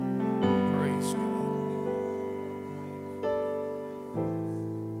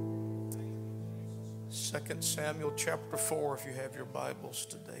2 Samuel chapter 4, if you have your Bibles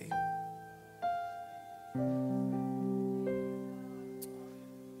today.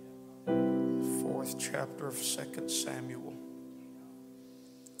 Fourth chapter of 2 Samuel.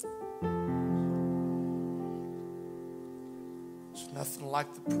 It's nothing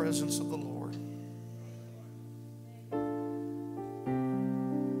like the presence of the Lord.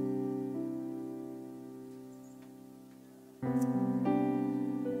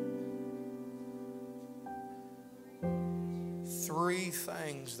 Three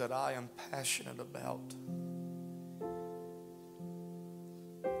things that I am passionate about.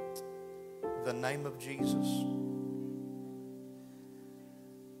 The name of Jesus,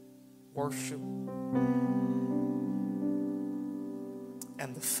 worship,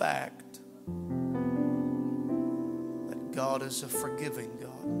 and the fact that God is a forgiving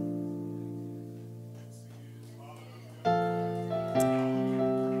God.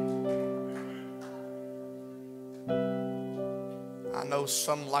 I know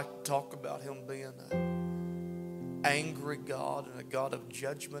some like to talk about Him being an angry God and a God of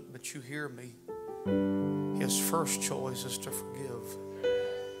judgment, but you hear me. His first choice is to forgive.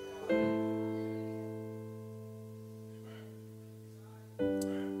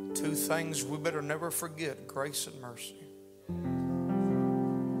 Two things we better never forget: grace and mercy.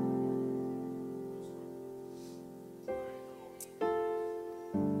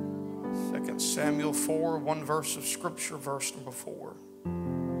 Samuel 4, one verse of scripture, verse number 4.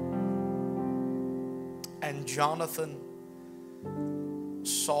 And Jonathan,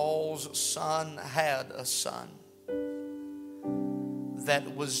 Saul's son, had a son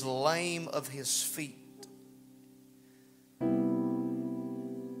that was lame of his feet.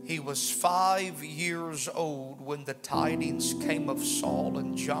 He was 5 years old when the tidings came of Saul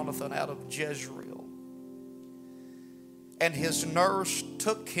and Jonathan out of Jezreel. And his nurse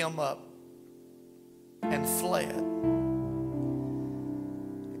took him up and fled.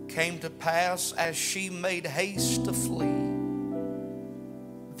 It came to pass, as she made haste to flee,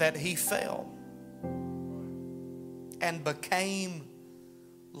 that he fell and became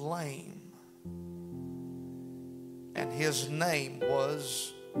lame. And his name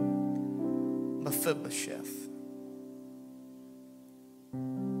was Mephibosheth.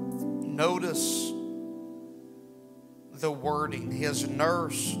 Notice the wording. His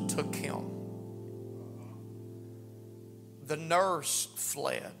nurse took him. The nurse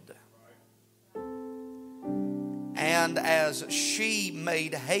fled. And as she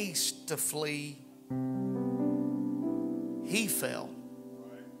made haste to flee, he fell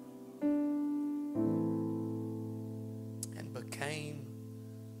and became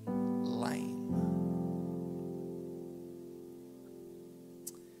lame.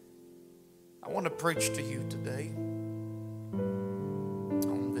 I want to preach to you today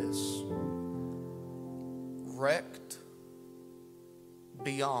on this: wrecked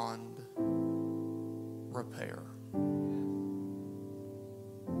beyond repair.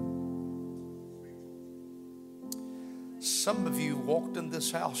 Some of you walked in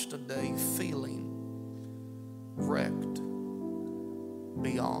this house today feeling wrecked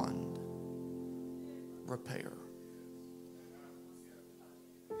beyond repair.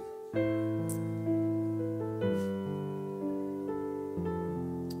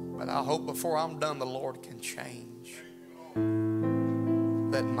 But I hope before I'm done, the Lord can change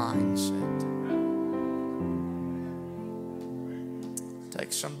that mindset.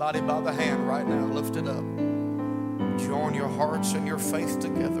 Take somebody by the hand right now, lift it up. Join your hearts and your faith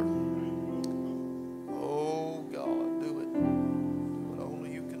together. Oh God, do it. Do what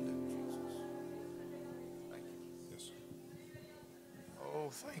only you can do, Jesus. Thank you. Yes, sir. Oh,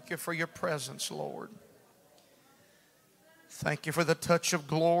 thank you for your presence, Lord. Thank you for the touch of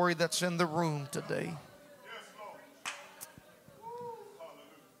glory that's in the room today.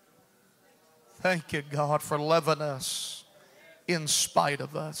 Thank you, God, for loving us in spite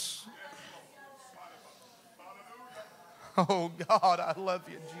of us. Oh, God, I love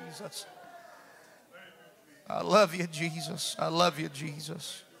you, Jesus. I love you, Jesus. I love you,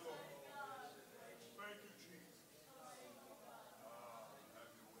 Jesus.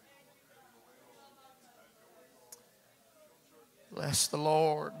 Bless the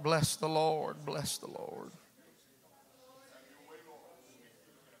Lord, bless the Lord, bless the Lord.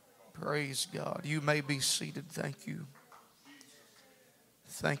 Praise God. You may be seated. Thank you.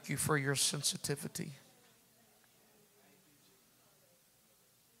 Thank you for your sensitivity.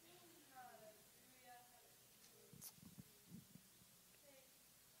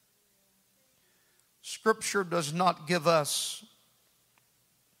 Scripture does not give us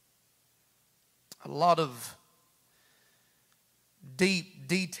a lot of deep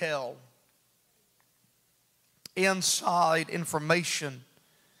detail inside information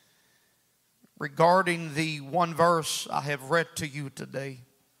regarding the one verse I have read to you today.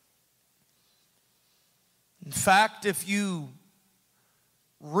 In fact, if you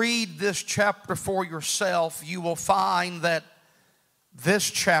read this chapter for yourself, you will find that this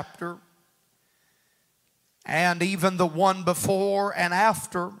chapter and even the one before and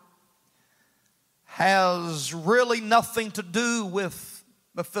after has really nothing to do with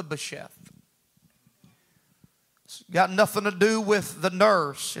Mephibosheth. It's got nothing to do with the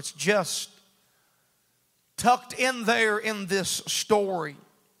nurse. It's just tucked in there in this story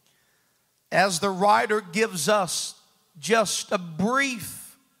as the writer gives us just a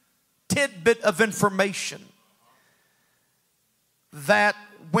brief tidbit of information that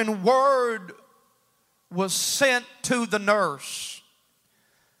when word was sent to the nurse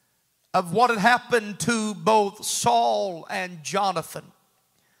of what had happened to both Saul and Jonathan,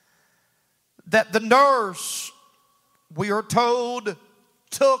 that the nurse, we are told,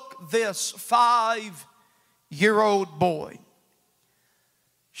 took this 5-year-old boy.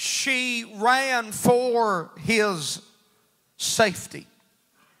 She ran for his safety.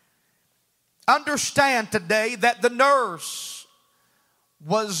 Understand today that the nurse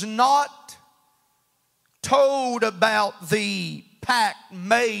was not told about the pact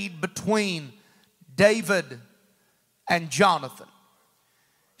made between David and Jonathan.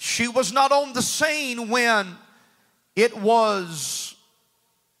 She was not on the scene when it was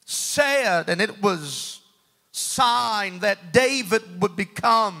said and it was signed that David would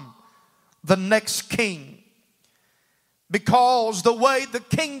become the next king. Because the way the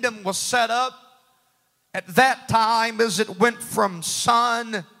kingdom was set up at that time is it went from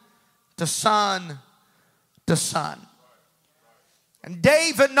son to son to son. And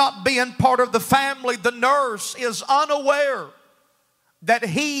David not being part of the family, the nurse is unaware that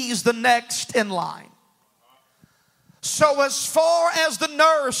he's the next in line. So as far as the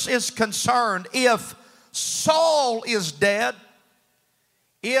nurse is concerned, if Saul is dead,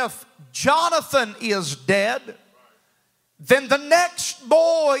 if Jonathan is dead, then the next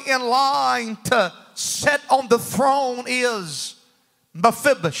boy in line to sit on the throne is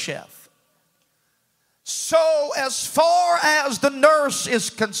Mephibosheth. So as far as the nurse is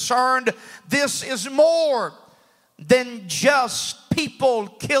concerned, this is more than just people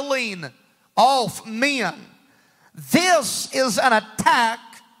killing off men. This is an attack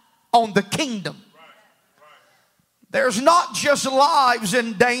on the kingdom. There's not just lives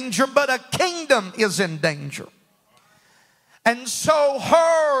in danger, but a kingdom is in danger. And so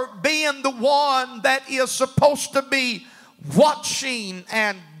her being the one that is supposed to be watching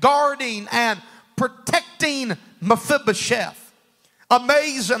and guarding and protecting Mephibosheth.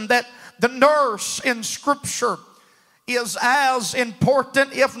 Amazing that the nurse in Scripture is as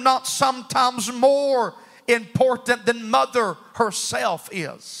important, if not sometimes more important than mother herself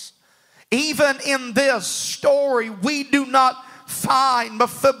is. Even in this story, we do not find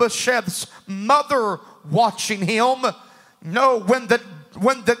Mephibosheth's mother watching him. No, when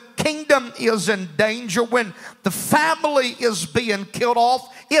the kingdom is in danger, when the family is being killed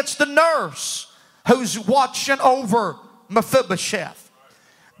off, it's the nurse who's watching over Mephibosheth.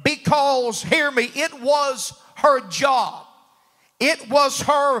 Because, hear me, it was her job. It was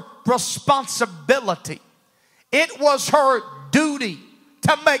her responsibility. It was her duty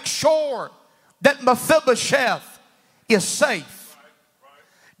to make sure that Mephibosheth is safe.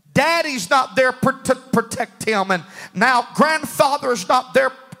 Daddy's not there to protect him, and now grandfather's not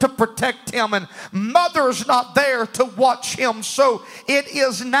there to protect him, and mother's not there to watch him. So it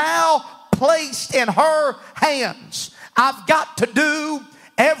is now placed in her hands. I've got to do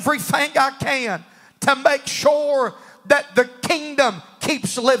everything I can to make sure that the kingdom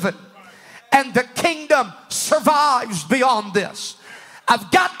keeps living and the kingdom survives beyond this.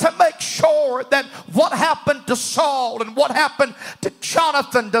 I've got to make sure that what happened to Saul and what happened to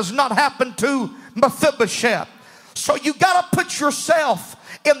Jonathan does not happen to Mephibosheth. So you got to put yourself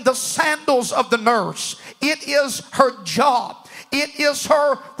in the sandals of the nurse. It is her job. It is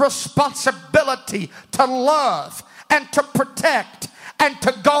her responsibility to love and to protect and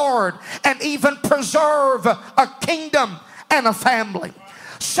to guard and even preserve a kingdom and a family.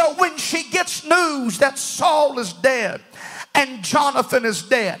 So when she gets news that Saul is dead and Jonathan is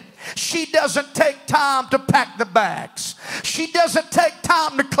dead, she doesn't take time to pack the bags. She doesn't take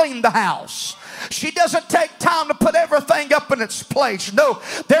time to clean the house. She doesn't take time to put everything up in its place. No,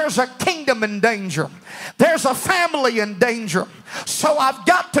 there's a kingdom in danger. There's a family in danger. So I've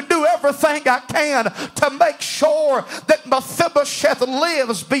got to do everything I can to make sure that Mephibosheth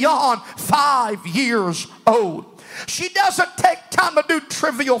lives beyond 5 years old. She doesn't take time to do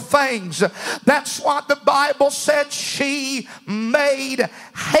trivial things. That's why the Bible said she made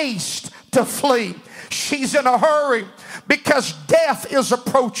haste to flee. She's in a hurry because death is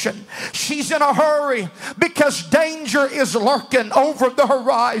approaching. She's in a hurry because danger is lurking over the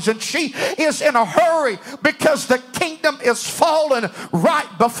horizon. She is in a hurry because the kingdom is falling right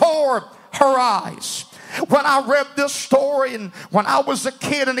before her eyes. When I read this story and when I was a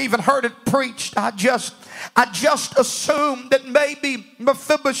kid and even heard it preached, I just assumed that maybe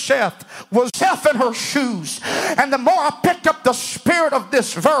Mephibosheth was self in her shoes. And the more I pick up the spirit of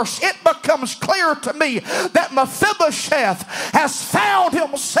this verse, it becomes clear to me that Mephibosheth has found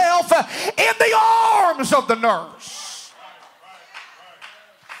himself in the arms of the nurse.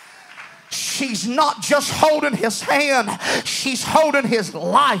 She's not just holding his hand, she's holding his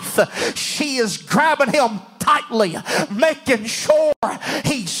life. She is grabbing him tightly, making sure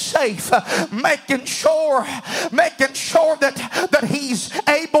he's safe, making sure that he's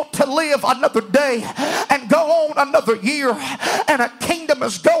able to live another day and go on another year, and a kingdom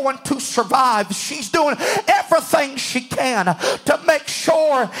is going to survive. She's doing everything she can to make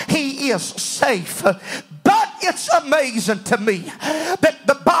sure he is safe. But it's amazing to me that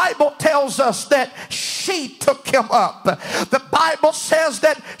the Bible tells us that she took him up. The Bible says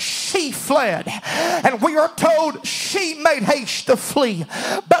that she fled, and we are told she made haste to flee.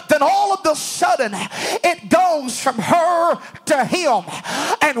 But then all of a sudden it goes from her to him,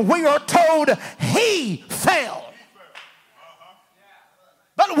 and we are told he fell.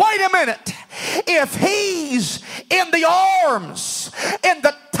 But wait a minute, if he's in the arms, in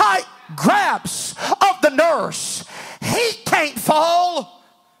the tight grasp of the nurse, he can't fall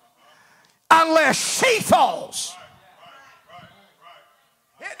unless she falls.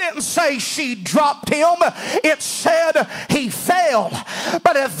 It didn't say she dropped him. It said he fell.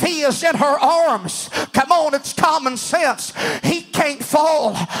 But if he is in her arms, come on, it's common sense. He can't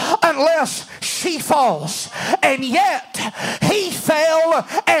fall unless she falls. And yet he fell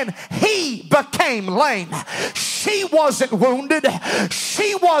and he became lame. She wasn't wounded.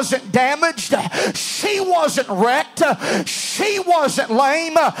 She wasn't damaged. She wasn't wrecked. She wasn't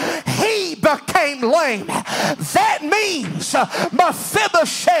lame. He became lame. That means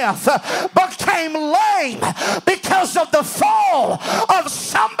Mephibosheth became lame because of the fall of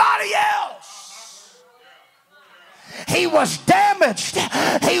somebody else. He was damaged.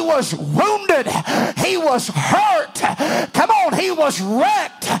 He was wounded. He was hurt. Come on, he was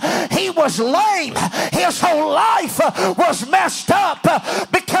wrecked. He was lame. His whole life was messed up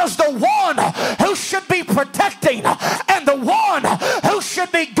because the one who should be protecting and the one who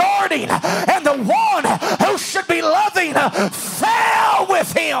should be guarding and the one who should be loving fell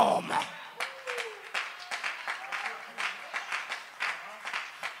with him.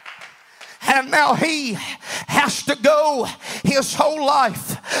 And now he has to go his whole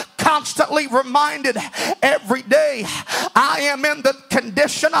life constantly reminded every day, I am in the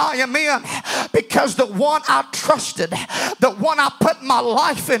condition I am in because the one I trusted, the one I put my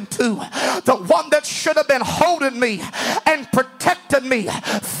life into, the one that should have been holding me and protecting me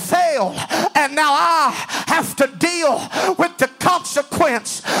failed. And now I have to deal with the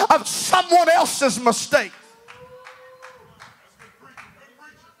consequence of someone else's mistake.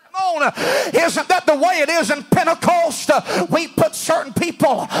 Isn't that the way it is in Pentecost? We put certain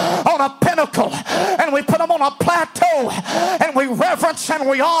people on a pinnacle and we put them on a plateau and we reverence and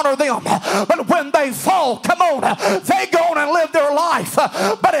we honor them. But when they fall, come on, they go on and live their life.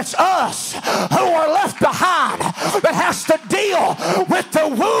 But it's us who are left behind that has to deal with the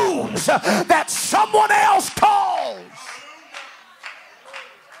wounds that someone else caused.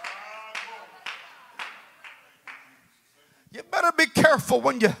 You better be careful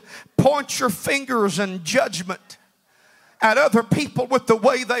when you point your fingers in judgment at other people with the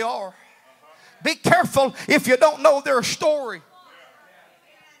way they are. Be careful if you don't know their story.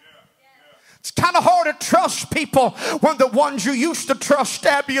 It's kind of hard to trust people when the ones you used to trust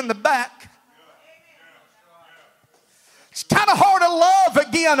stab you in the back. It's kind of hard to love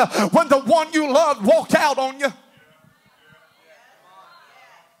again when the one you loved walked out on you.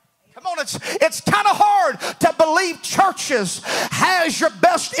 Come on, it's kind of hard to believe churches has your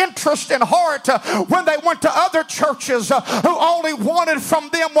best interest in heart when they went to other churches who only wanted from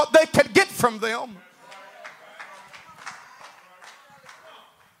them what they could get from them.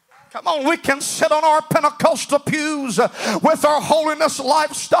 Come on, we can sit on our Pentecostal pews with our holiness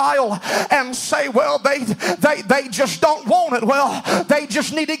lifestyle and say, well, they just don't want it. Well, they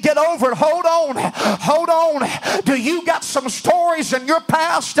just need to get over it. Hold on. Do you got some stories in your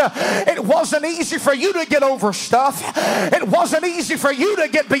past? It wasn't easy for you to get over stuff. It wasn't easy for you to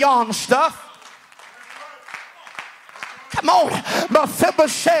get beyond stuff. Come on.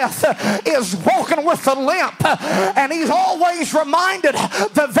 Mephibosheth is walking with a limp, and he's always reminded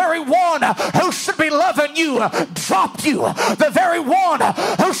the very one who should be loving you dropped you. The very one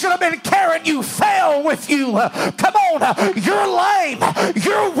who should have been carrying you fell with you. Come on. You're lame.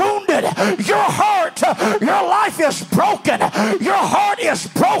 You're wounded. You're hurt. Your life is broken. Your heart is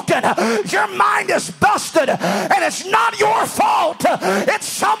broken. Your mind is busted. And it's not your fault. It's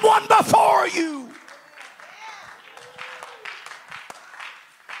someone before you.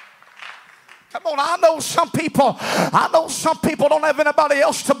 Come on, I know some people don't have anybody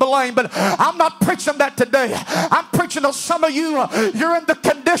else to blame, but I'm not preaching that today. I'm preaching to some of you. You're in the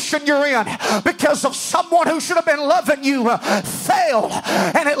condition you're in because of someone who should have been loving you failed,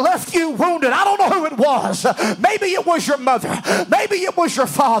 and it left you wounded. I don't know who it was. Maybe it was your mother. Maybe it was your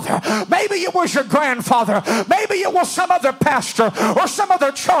father. Maybe it was your grandfather. Maybe it was some other pastor or some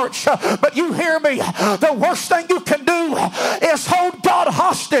other church. But you hear me? The worst thing you can do is hold God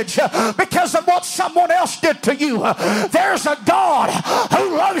hostage because of what someone else did to you. There's a God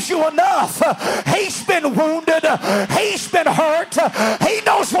who loves you enough. He's been wounded. He's been hurt. He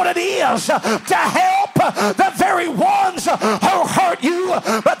knows what it is to help the very ones who hurt you.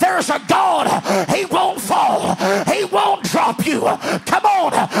 But there's a God. He won't fall. He won't drop you. Come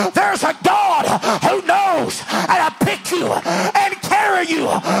on. There's a God who knows how to pick you and carry you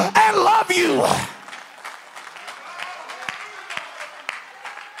and love you.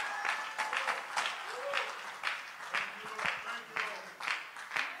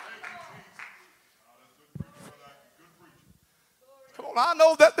 I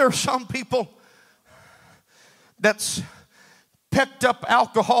know that there's some people that's picked up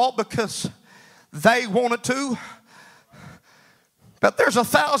alcohol because they wanted to. But there's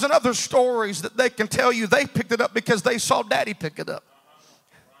 1,000 other stories that they can tell you they picked it up because they saw Daddy pick it up.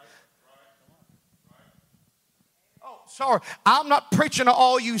 Oh, sorry. I'm not preaching to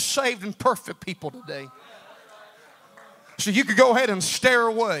all you saved and perfect people today. So you could go ahead and stare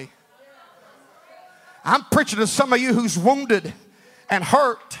away. I'm preaching to some of you who's wounded and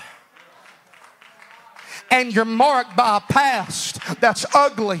hurt, and you're marked by a past that's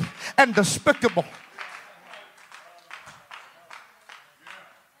ugly and despicable.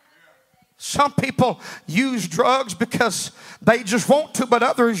 Some people use drugs because they just want to, but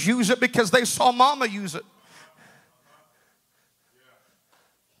others use it because they saw mama use it.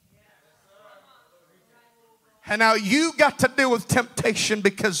 And now you got to deal with temptation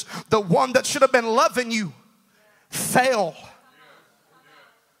because the one that should have been loving you fell.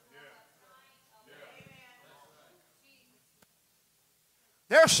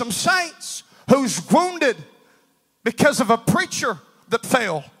 There are some saints who's wounded because of a preacher that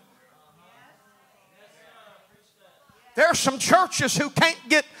fell. There are some churches who can't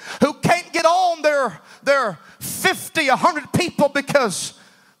get on their 50, 100 people because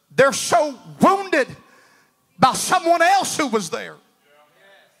they're so wounded by someone else who was there.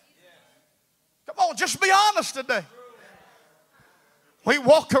 Come on, just be honest today. We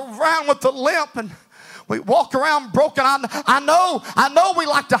walk around with a limp and we walk around broken. I know we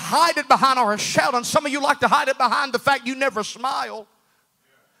like to hide it behind our shout, and some of you like to hide it behind the fact you never smile.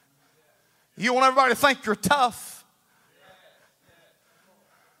 You want everybody to think you're tough.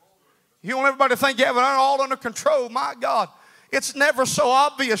 You want everybody to think you have it all under control. My God, it's never so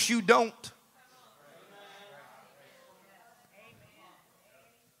obvious you don't.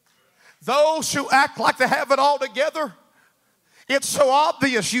 Those who act like they have it all together, it's so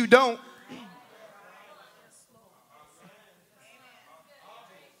obvious you don't.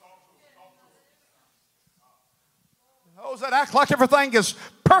 Those that act like everything is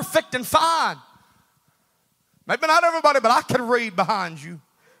perfect and fine. Maybe not everybody, but I can read behind you.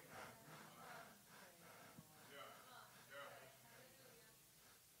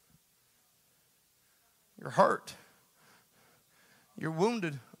 You're hurt. You're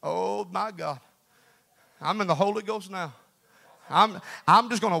wounded. Oh my God. I'm in the Holy Ghost now. I'm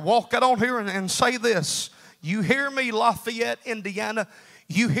just going to walk out on here and say this. You hear me, Lafayette, Indiana?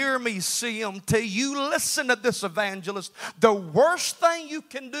 You hear me, CMT? You listen to this evangelist. The worst thing you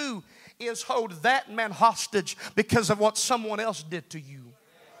can do is hold that man hostage because of what someone else did to you.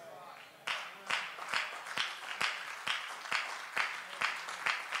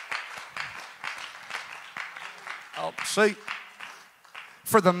 Oh, see,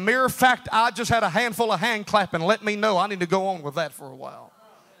 for the mere fact I just had a handful of hand clapping, let me know I need to go on with that for a while.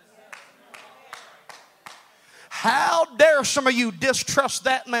 How dare some of you distrust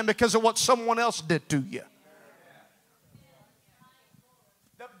that man because of what someone else did to you?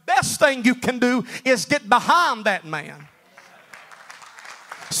 The best thing you can do is get behind that man.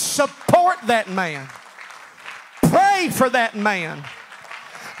 Support that man. Pray pray for that man.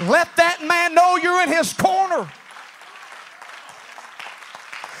 Let that man know you're in his corner.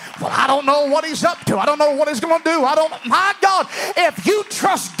 Well, I don't know what he's up to. I don't know what he's going to do. My God, if you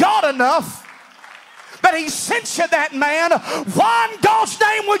trust God enough that he sent you that man, why in God's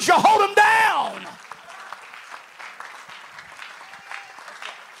name would you hold him down?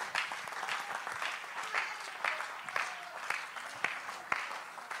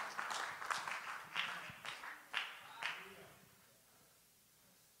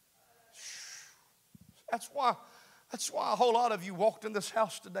 That's why a whole lot of you walked in this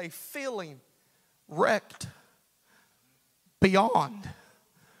house today feeling wrecked beyond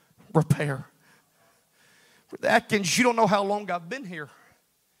repair. With Atkins, you don't know how long I've been here.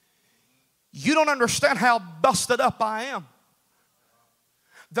 You don't understand how busted up I am.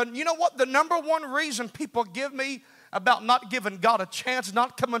 You know what? The number one reason people give me about not giving God a chance,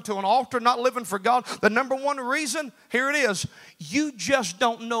 not coming to an altar, not living for God, the number one reason, here it is, you just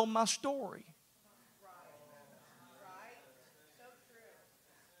don't know my story.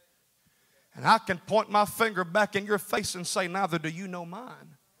 And I can point my finger back in your face and say, neither do you know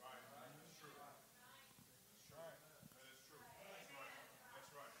mine.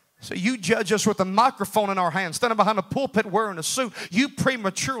 So you judge us with a microphone in our hands, standing behind a pulpit wearing a suit. You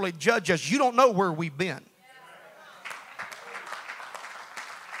prematurely judge us. You don't know where we've been.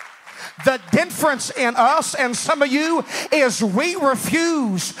 The difference in us and some of you is we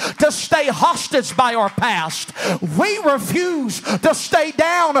refuse to stay hostage by our past. We refuse to stay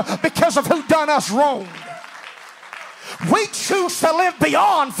down because of who done us wrong. We choose to live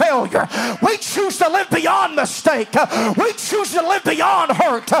beyond failure. We choose to live beyond mistake. We choose to live beyond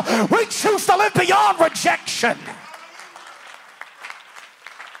hurt. We choose to live beyond rejection.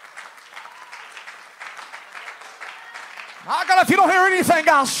 My God, if you don't hear anything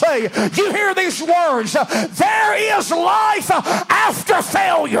I'll say, you hear these words. There is life after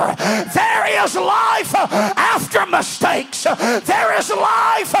failure. There is life after mistakes. There is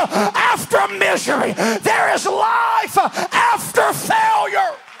life after misery. There is life after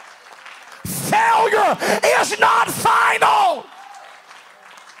failure. Failure is not final.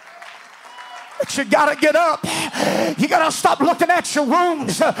 But you got to get up. You got to stop looking at your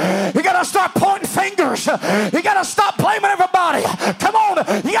wounds. You got to start pointing fingers. You got to stop blaming everybody. Come on.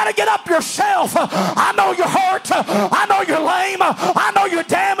 You got to get up yourself. I know you're hurt. I know you're lame. I know you're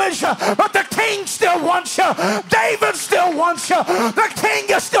damaged. But the king still wants you. David still wants you. The king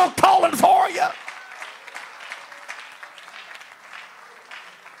is still calling for you.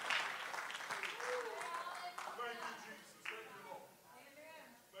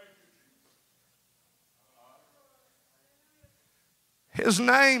 His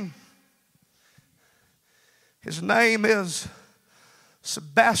name is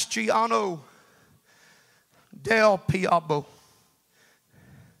Sebastiano del Piombo.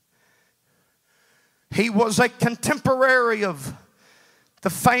 He was a contemporary of the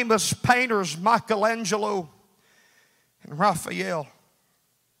famous painters Michelangelo and Raphael.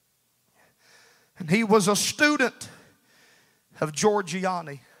 And he was a student of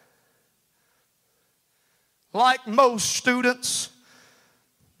Giorgione. Like most students,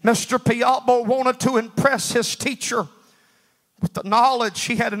 Mr. Piombo wanted to impress his teacher with the knowledge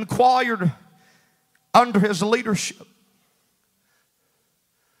he had acquired under his leadership.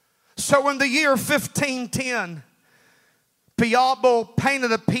 So in the year 1510, Piombo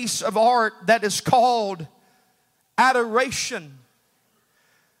painted a piece of art that is called Adoration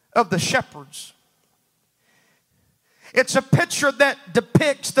of the Shepherds. It's a picture that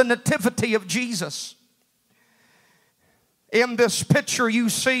depicts the nativity of Jesus. In this picture, you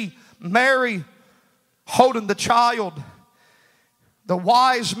see Mary holding the child, the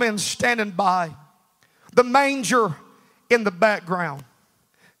wise men standing by, the manger in the background.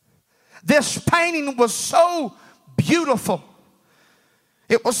 This painting was so beautiful.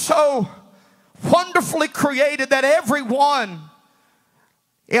 It was so wonderfully created that everyone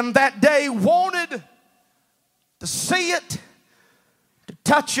in that day wanted to see it, to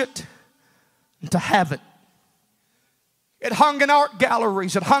touch it, and to have it. It hung in art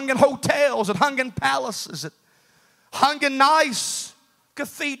galleries. It hung in hotels. It hung in palaces. It hung in nice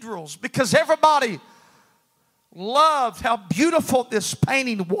cathedrals because everybody loved how beautiful this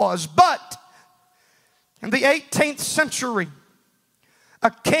painting was. But in the 18th century,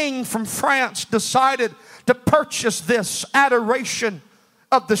 a king from France decided to purchase this Adoration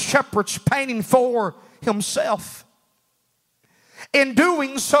of the Shepherds painting for himself. In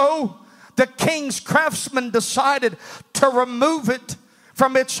doing so, the king's craftsman decided to remove it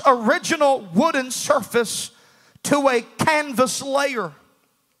from its original wooden surface to a canvas layer.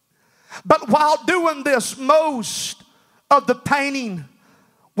 But while doing this, most of the painting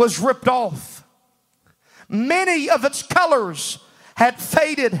was ripped off. Many of its colors had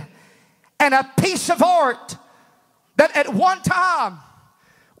faded, and a piece of art that at one time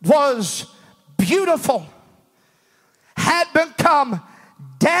was beautiful had become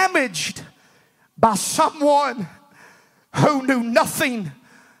damaged by someone who knew nothing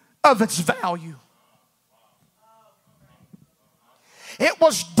of its value. It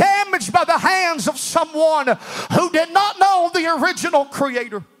was damaged by the hands of someone who did not know the original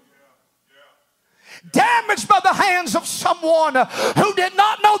creator. Damaged by the hands of someone who did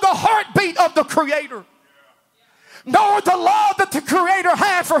not know the heartbeat of the creator, nor the love that the creator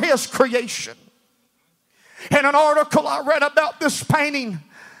had for his creation. In an article I read about this painting,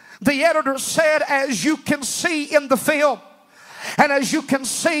 the editor said, as you can see in the film and as you can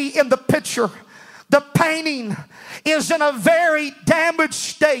see in the picture, the painting is in a very damaged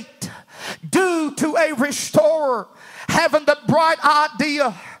state due to a restorer having the bright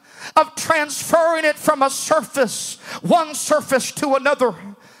idea of transferring it from one surface to another.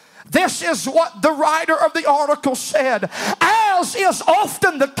 This is what the writer of the article said. As is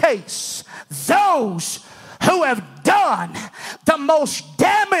often the case, those who have done the most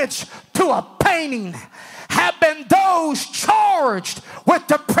damage to a painting have been those charged with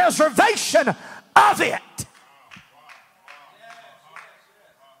the preservation of it.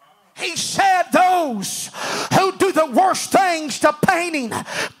 He said those who do the worst things to painting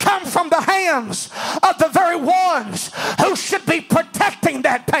come from the hands of the very ones who should be protecting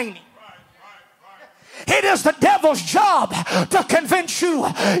that painting. It is the devil's job to convince you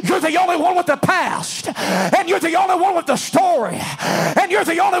you're the only one with the past, and you're the only one with the story, and you're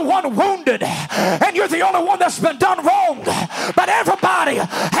the only one wounded, and you're the only one that's been done wrong. But everybody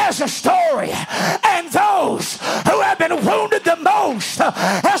has a story, and those who have been wounded the most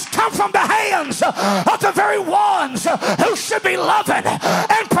has come from the hands of the very ones who should be loving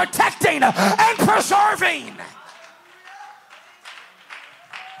and protecting and preserving.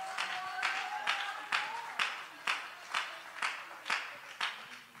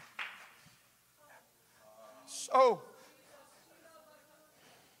 So,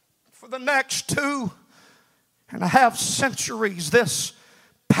 for the next 2.5 centuries, this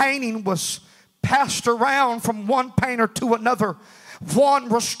painting was passed around from one painter to another, one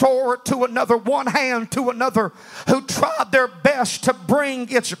restorer to another, one hand to another, who tried their best to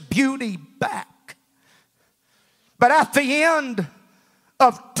bring its beauty back. But at the end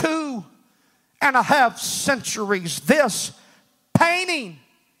of 2.5 centuries, this painting,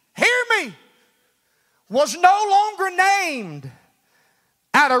 hear me, was no longer named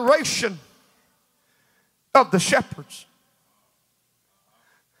Adoration of the Shepherds.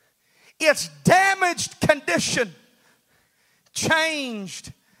 Its damaged condition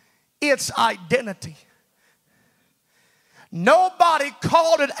changed its identity. Nobody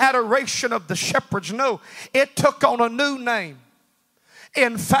called it Adoration of the Shepherds. No, it took on a new name.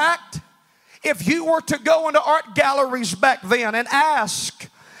 In fact, if you were to go into art galleries back then and ask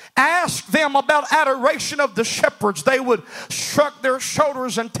them about Adoration of the Shepherds, they would shrug their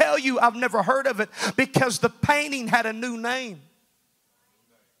shoulders and tell you, I've never heard of it, because the painting had a new name.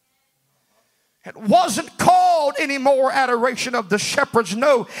 It wasn't called anymore Adoration of the Shepherds.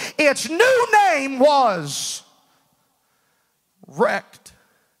 No, its new name was Wrecked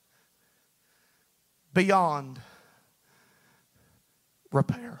Beyond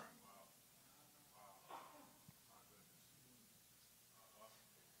Repair.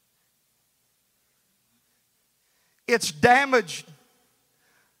 Its damage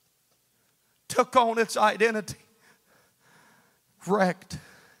took on its identity. Wrecked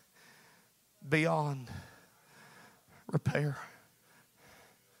beyond repair.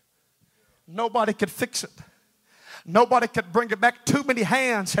 Nobody could fix it. Nobody could bring it back. Too many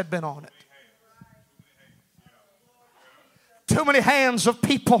hands had been on it. Too many hands of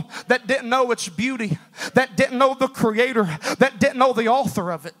people that didn't know its beauty, that didn't know the creator, that didn't know the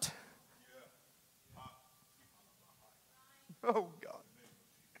author of it. Oh, God.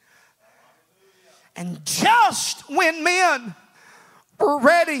 And just when men were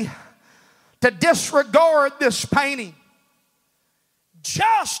ready to disregard this painting,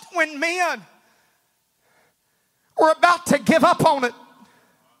 just when men were about to give up on it,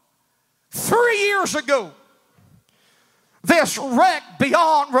 3 years ago, this Wrecked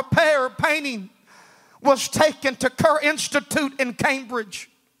Beyond Repair painting was taken to Kerr Institute in Cambridge.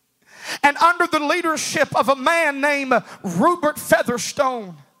 And under the leadership of a man named Rupert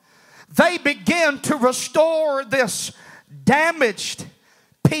Featherstone, they began to restore this damaged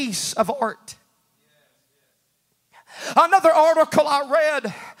piece of art. Another article I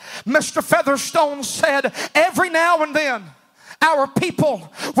read, Mr. Featherstone said every now and then our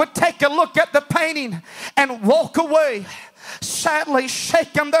people would take a look at the painting and walk away, sadly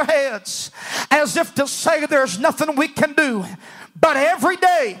shaking their heads as if to say there's nothing we can do. But every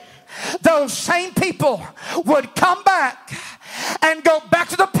day those same people would come back and go back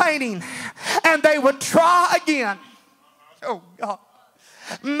to the painting and they would try again. Oh God.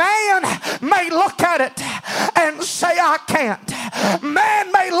 Man may look at it and say, I can't. Man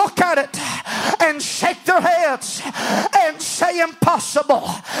may look at it and shake their heads and say impossible.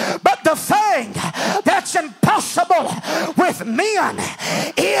 But the thing that's impossible with men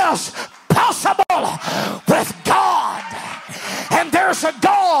is possible with God. And there's a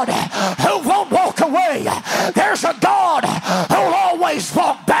God who won't walk away. There's a God who'll always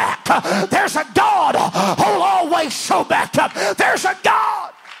walk back. There's a God who'll always show back up. There's a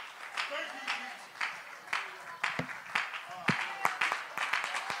God.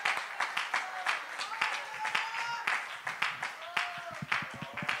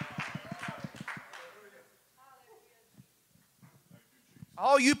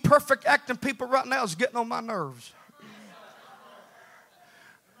 All you perfect acting people right now is getting on my nerves.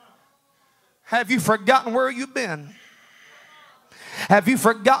 Have you forgotten where you've been? Have you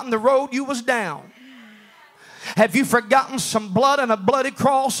forgotten the road you was down? Have you forgotten some blood and a bloody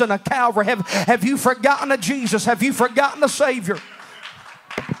cross and a Calvary? Have you forgotten a Jesus? Have you forgotten a Savior?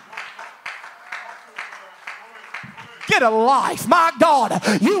 Get a life. My God,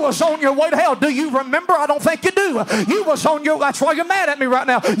 you was on your way to hell. Do you remember? I don't think you do. You was on your, that's why you're mad at me right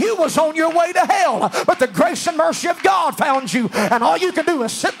now. You was on your way to hell, but the grace and mercy of God found you, and all you can do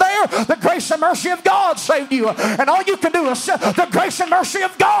is sit there. The grace and mercy of God saved you, and all you can do is sit. The grace and mercy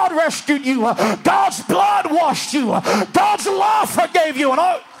of God rescued you. God's blood washed you. God's love forgave you, and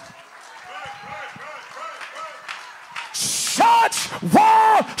all. Such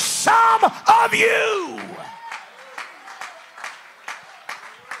were some of you.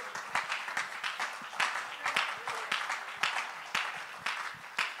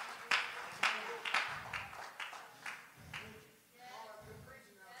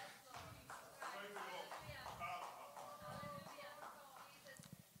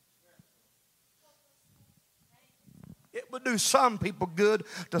 It would do some people good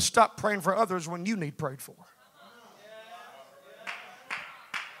to stop praying for others when you need prayed for.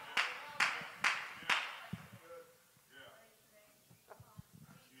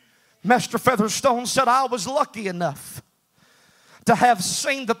 Mr. Featherstone said, I was lucky enough to have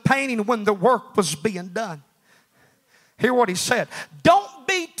seen the painting when the work was being done. Hear what he said. Don't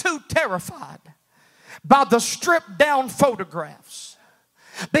be too terrified by the stripped down photographs.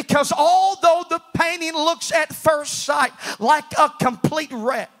 Because although the painting looks at first sight like a complete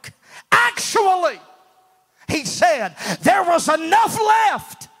wreck, actually, he said, there was enough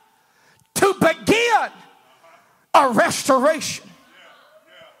left to begin a restoration.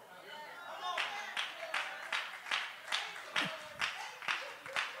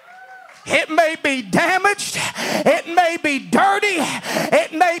 It may be damaged, it may be dirty,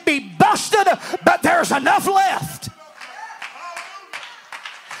 it may be busted, but there's enough left.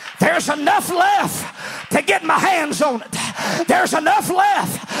 There's enough left to get my hands on it. There's enough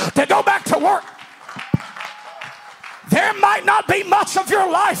left to go back to work. There might not be much of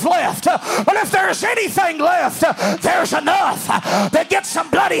your life left, but if there's anything left, there's enough to get some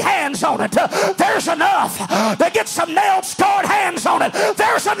bloody hands on it. There's enough to get some nail-scarred hands on it.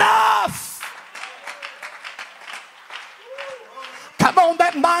 There's enough. Come on,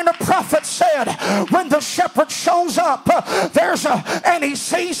 that minor prophet said, when the shepherd shows up, and he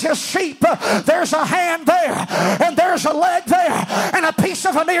sees his sheep, there's a hand there, and there's a leg there, and a piece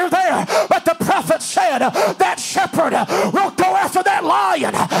of an ear there. But the prophet said, that shepherd will go after that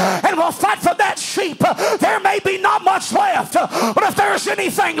lion, and will fight for that sheep. There may be not much left, but if there's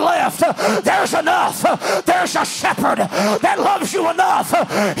anything left, there's enough. There's a shepherd that loves you enough.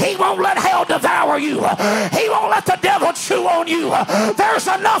 He won't let hell devour you. He won't let the devil chew on you. There's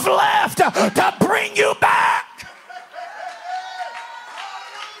enough left to bring you back.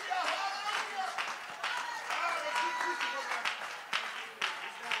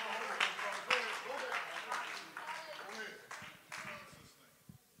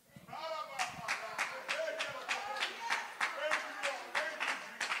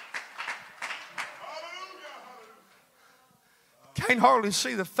 Can't hardly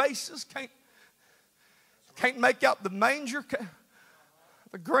see the faces. Can't make out the manger.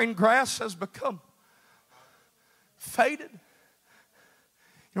 The green grass has become faded. You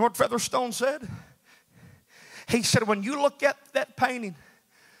know what Featherstone said? He said, when you look at that painting,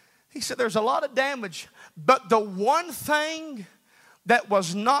 He said there's a lot of damage, but the one thing that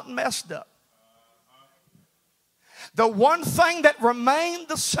was not messed up, the one thing that remained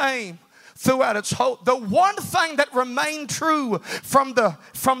the same throughout its whole, the one thing that remained true from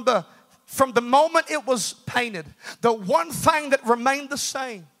the moment it was painted, the one thing that remained the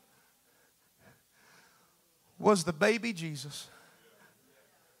same was the baby Jesus.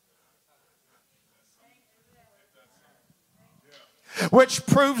 Which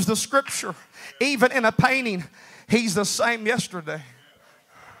proves the scripture, even in a painting, he's the same yesterday,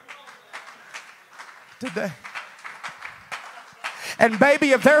 today. And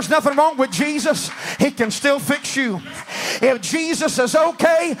baby, if there's nothing wrong with Jesus, he can still fix you. If Jesus is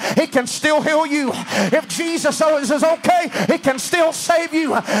okay, he can still heal you. If Jesus is okay, he can still save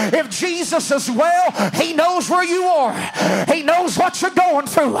you. If Jesus is well, he knows where you are. He knows what you're going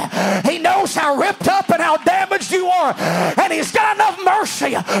through. He knows how ripped up and how damaged you are. And he's got enough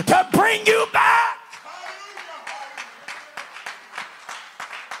mercy to bring you back.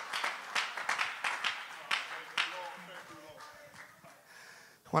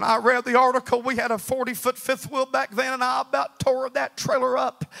 When I read the article, we had a 40-foot fifth wheel back then, and I about tore that trailer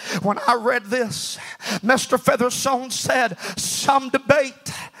up. When I read this, Mr. Featherstone said, some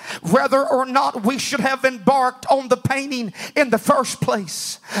debate whether or not we should have embarked on the painting in the first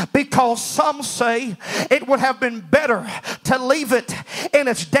place, because some say it would have been better to leave it in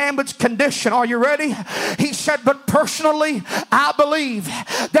its damaged condition. Are you ready? He said, but personally, I believe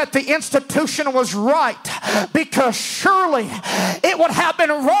that the institution was right, because surely it would have been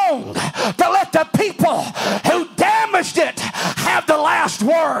wrong to let the people who damaged it have the last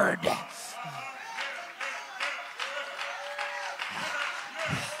word.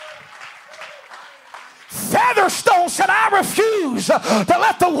 Featherstone said, I refuse to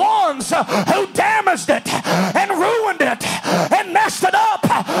let the ones who damaged it and ruined it and messed it up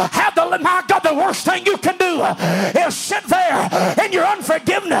have the, my God, the worst thing you can do is sit there in your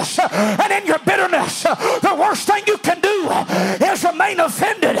unforgiveness and in your bitterness. The worst thing you can do is remain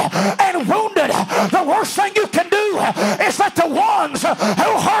offended and wounded. The worst thing you can do is let the ones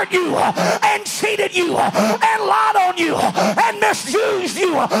who hurt you and cheated you and lied on you and misused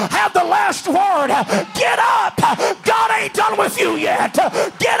you have the last word. Get up. God ain't done with you yet.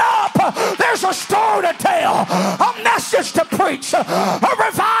 Get up. There's a story to tell, a message to preach, a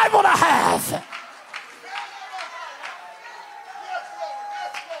revival to have.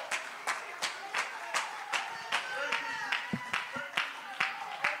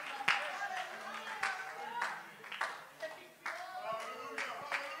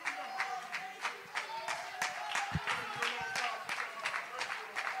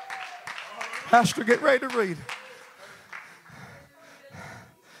 Pastor, get ready to read.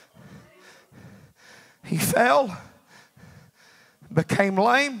 He fell, became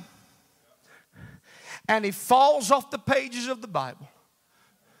lame, and he falls off the pages of the Bible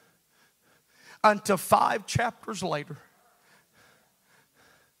until 5 chapters later,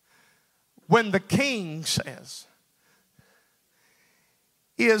 when the king says,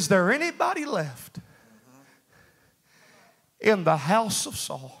 is there anybody left in the house of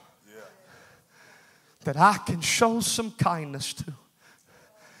Saul that I can show some kindness to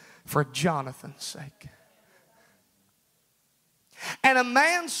for Jonathan's sake? And a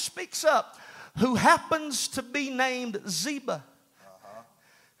man speaks up who happens to be named Ziba.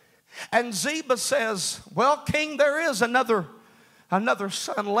 And Ziba says, well, king, there is another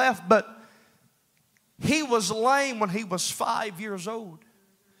son left, but he was lame when he was 5 years old.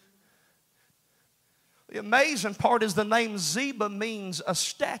 The amazing part is the name Ziba means a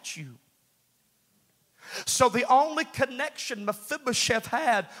statue. So the only connection Mephibosheth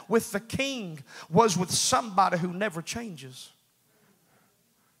had with the king was with somebody who never changes.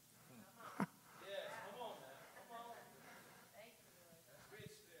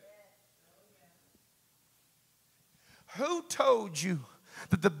 Who told you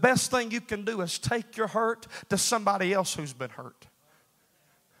that the best thing you can do is take your hurt to somebody else who's been hurt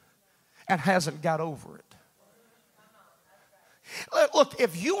and hasn't got over it? Look,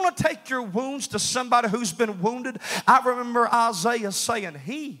 if you want to take your wounds to somebody who's been wounded, I remember Isaiah saying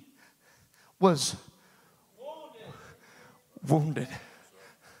he was wounded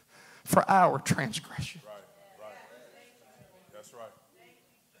for our transgression. Right. That's right.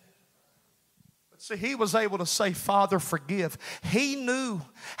 But see, he was able to say, Father, forgive. He knew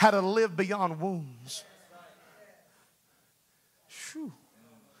how to live beyond wounds. Whew.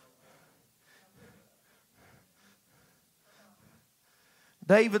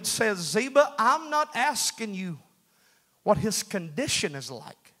 David says, Ziba, I'm not asking you what his condition is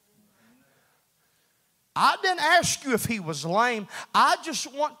like. I didn't ask you if he was lame. I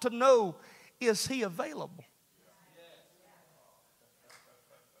just want to know, is he available?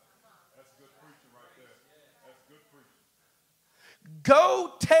 That's good preaching right there. That's good preaching.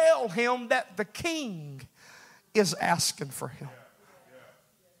 Go tell him that the king is asking for him.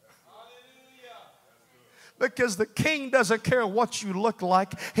 Because the king doesn't care what you look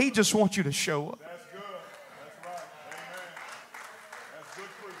like. He just wants you to show up. That's good. That's right. Amen. That's good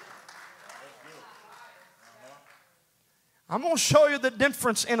preaching. That's good. I'm going to show you the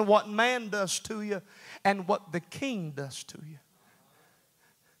difference in what man does to you and what the king does to you.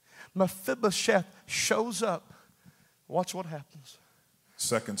 Mephibosheth shows up. Watch what happens.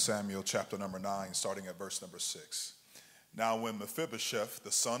 2 Samuel chapter number 9, starting at verse number 6. Now when Mephibosheth,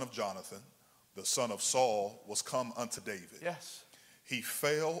 the son of Jonathan, the son of Saul, was come unto David, Yes. he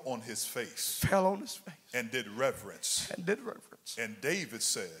fell on his face Fell on his face. and did reverence. And did reverence. And David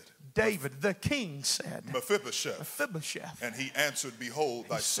said, David, the king, said, Mephibosheth. Mephibosheth. And he answered, Behold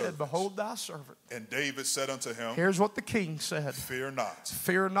thy He said, servant. behold thy servant. And David said unto him, Here's what the king said. Fear not,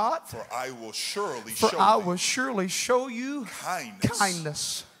 Fear not, for I will surely for show I thee will surely show you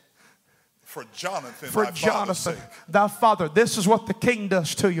kindness. for Jonathan For thy father's Jonathan, sake, thy father. This is what the king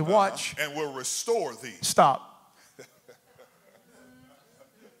does to you. Watch. and will restore thee. Stop.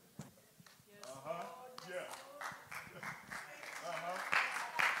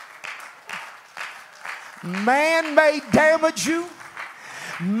 Man may damage you.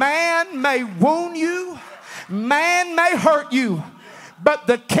 Man may wound you. Man may hurt you. But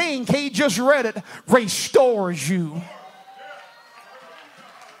the king, he just read it, restores you.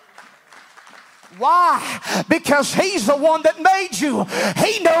 Why? Because he's the one that made you.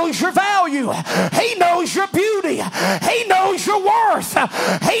 He knows your value. He knows your beauty. He knows your worth.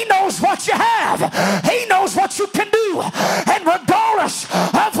 He knows what you have. He knows what you can do. And regardless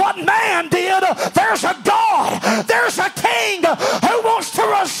of what man did, there's a God, there's a king who wants to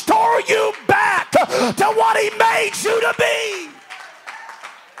restore you back to what he made you to be.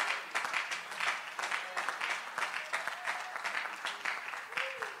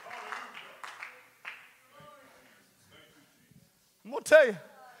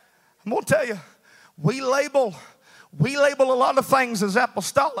 I'm going to tell you, we label a lot of things as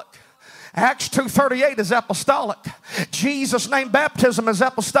apostolic. Acts 2:38 is apostolic. Jesus' name baptism is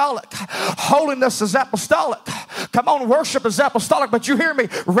apostolic. Holiness is apostolic. Come on, worship is apostolic. But you hear me,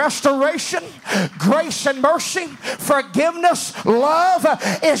 restoration, grace and mercy, forgiveness, love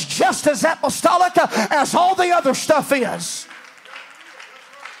is just as apostolic as all the other stuff is.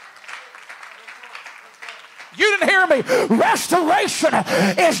 You didn't hear me. Restoration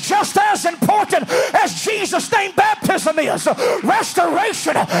is just as important as Jesus' name baptism is.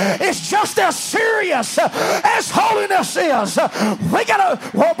 Restoration is just as serious as holiness is. We gotta,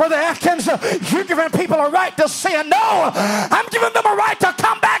 well, Brother Atkins, you're giving people a right to sin. No, I'm giving them a right to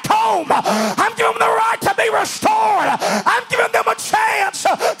come back home. I'm giving them the right to be restored. I'm giving them a chance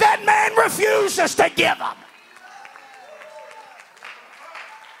that man refuses to give them.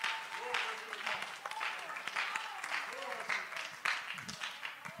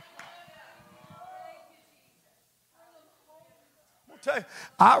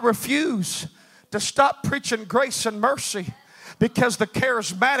 I refuse to stop preaching grace and mercy because the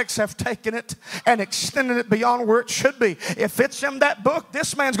charismatics have taken it and extended it beyond where it should be. If it's in that book,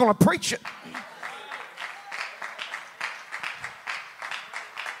 this man's going to preach it.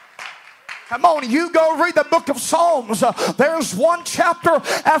 Come on, you go read the book of Psalms. There's one chapter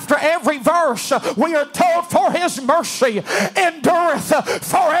after every verse. We are told, for his mercy endureth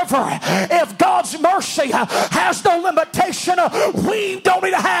forever. If God's mercy has no limitation, we don't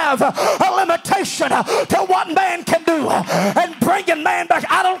need to have a limitation to what man can do. And bringing man back,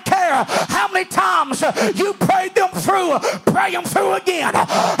 I don't care how many times you prayed them through, pray them through again.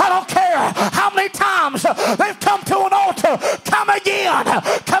 I don't care how many times they've come to an altar, come again.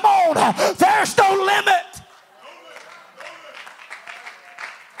 Come on. There's no limit.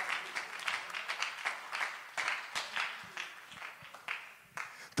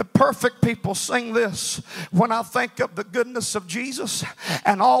 The perfect people sing this. When I think of the goodness of Jesus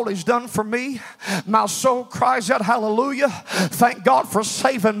and all he's done for me, my soul cries out hallelujah. Thank God for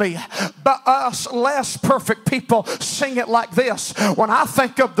saving me. But us less perfect people sing it like this. When I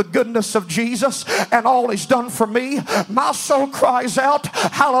think of the goodness of Jesus and all he's done for me, my soul cries out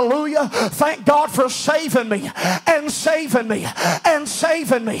hallelujah. Thank God for saving me and saving me and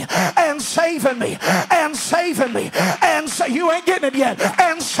saving me and saving me and saving me and you ain't getting it yet,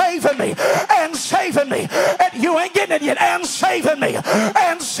 and saving saving me, and saving me. And you ain't getting it yet. And saving me,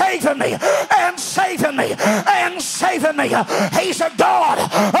 and saving me, and saving me, and saving me. He's a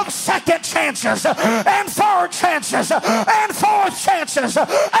God of second chances, and third chances, and fourth chances,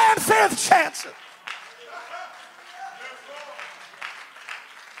 and fifth chances.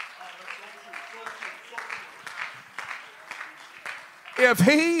 If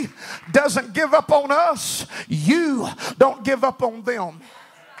he doesn't give up on us, you don't give up on them.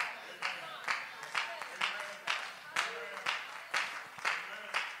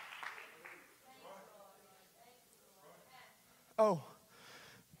 Oh,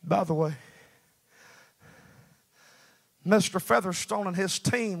 by the way, Mr. Featherstone and his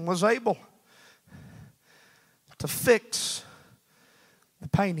team was able to fix the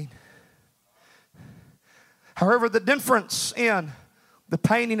painting. However, the difference in the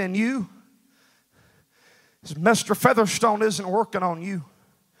painting and you is Mr. Featherstone isn't working on you.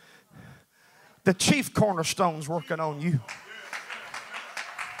 The chief cornerstone's working on you.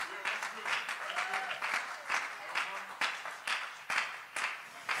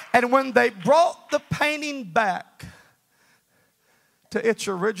 And when they brought the painting back to its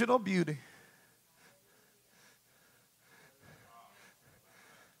original beauty,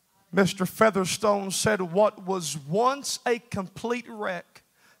 Mr. Featherstone said, what was once a complete wreck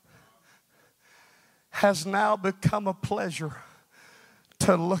has now become a pleasure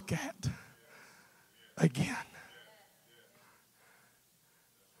to look at again.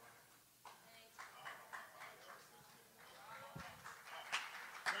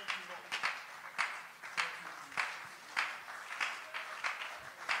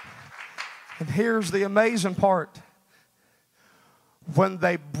 And here's the amazing part. When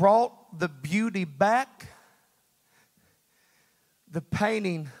they brought the beauty back, the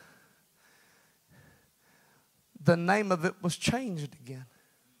painting, the name of it was changed again.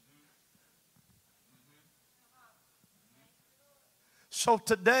 So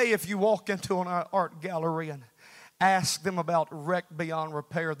today, if you walk into an art gallery and ask them about wreck beyond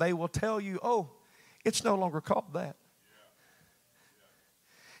repair, they will tell you, oh, it's no longer called that.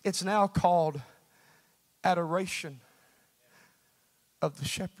 It's now called adoration of the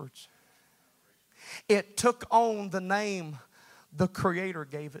shepherds. It took on the name the Creator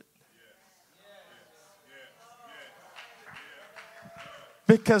gave it.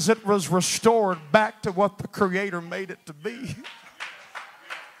 Because it was restored back to what the Creator made it to be.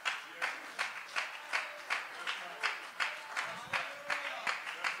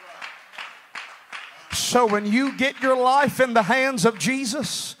 So when you get your life in the hands of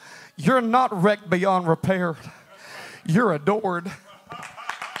Jesus, you're not wrecked beyond repair. You're adored.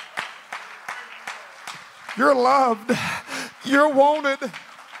 You're loved. You're wanted.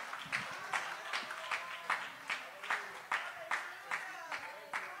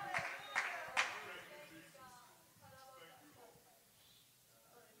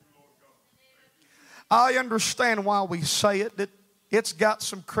 I understand why we say it. It's got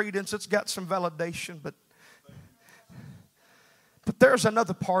some credence. It's got some validation. But there's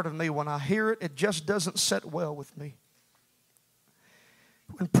another part of me when I hear it, it just doesn't sit well with me.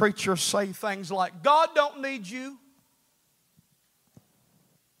 When preachers say things like, God don't need you.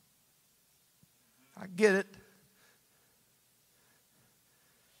 I get it.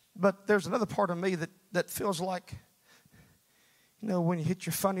 But there's another part of me that feels like, you know, when you hit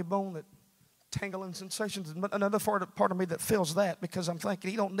your funny bone, that tingling sensations. Another part of me that feels that, because I'm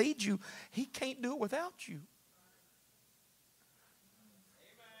thinking, he don't need you. He can't do it without you.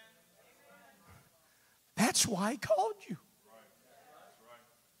 That's why he called you.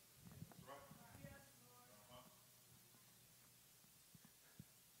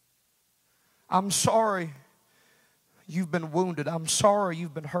 I'm sorry you've been wounded. I'm sorry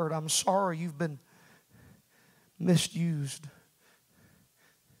you've been hurt. I'm sorry you've been misused.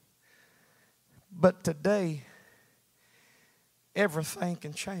 But today, everything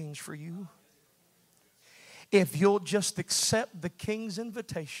can change for you. If you'll just accept the King's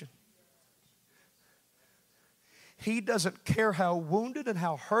invitation. He doesn't care how wounded and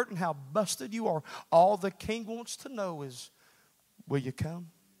how hurt and how busted you are. All the King wants to know is, will you come?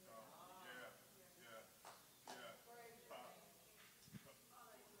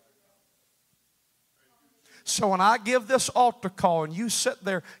 So when I give this altar call and you sit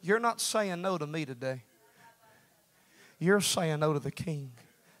there, you're not saying no to me today. You're saying no to the King.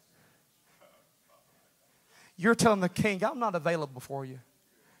 You're telling the King, I'm not available for you.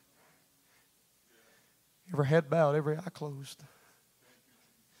 Every head bowed, every eye closed.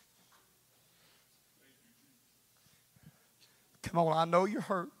 Come on, I know you're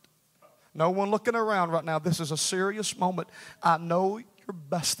hurt. No one looking around right now. This is a serious moment. I know you're you're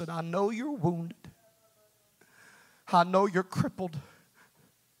busted. I know you're wounded. I know you're crippled.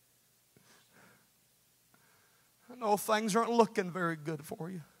 I know things aren't looking very good for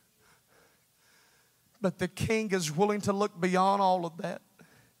you. But the King is willing to look beyond all of that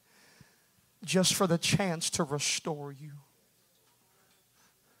just for the chance to restore you.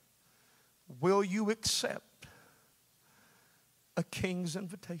 Will you accept a King's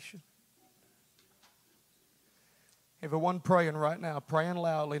invitation? Everyone praying right now, praying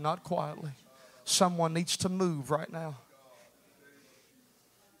loudly, not quietly. Someone needs to move right now.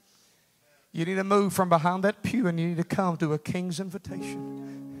 You need to move from behind that pew and you need to come to a King's invitation.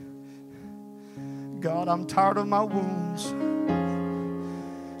 God, I'm tired of my wounds.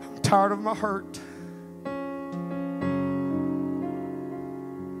 I'm tired of my hurt.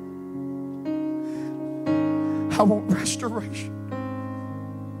 I want restoration.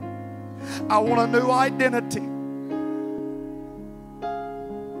 I want a new identity.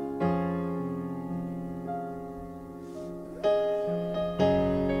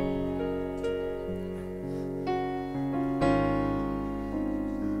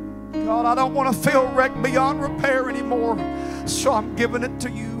 God, I don't want to feel wrecked beyond repair anymore, so I'm giving it to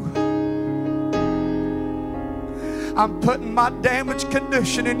you. I'm putting my damaged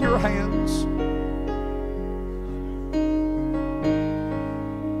condition in your hands.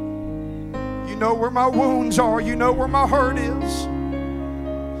 You know where my wounds are. You know where my hurt is.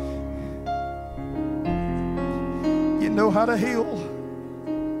 You know how to heal.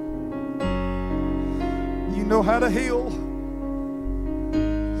 You know how to heal.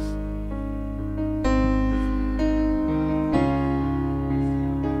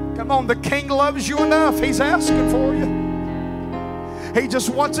 Come on, the King loves you enough. He's asking for you. He just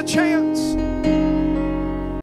wants a chance.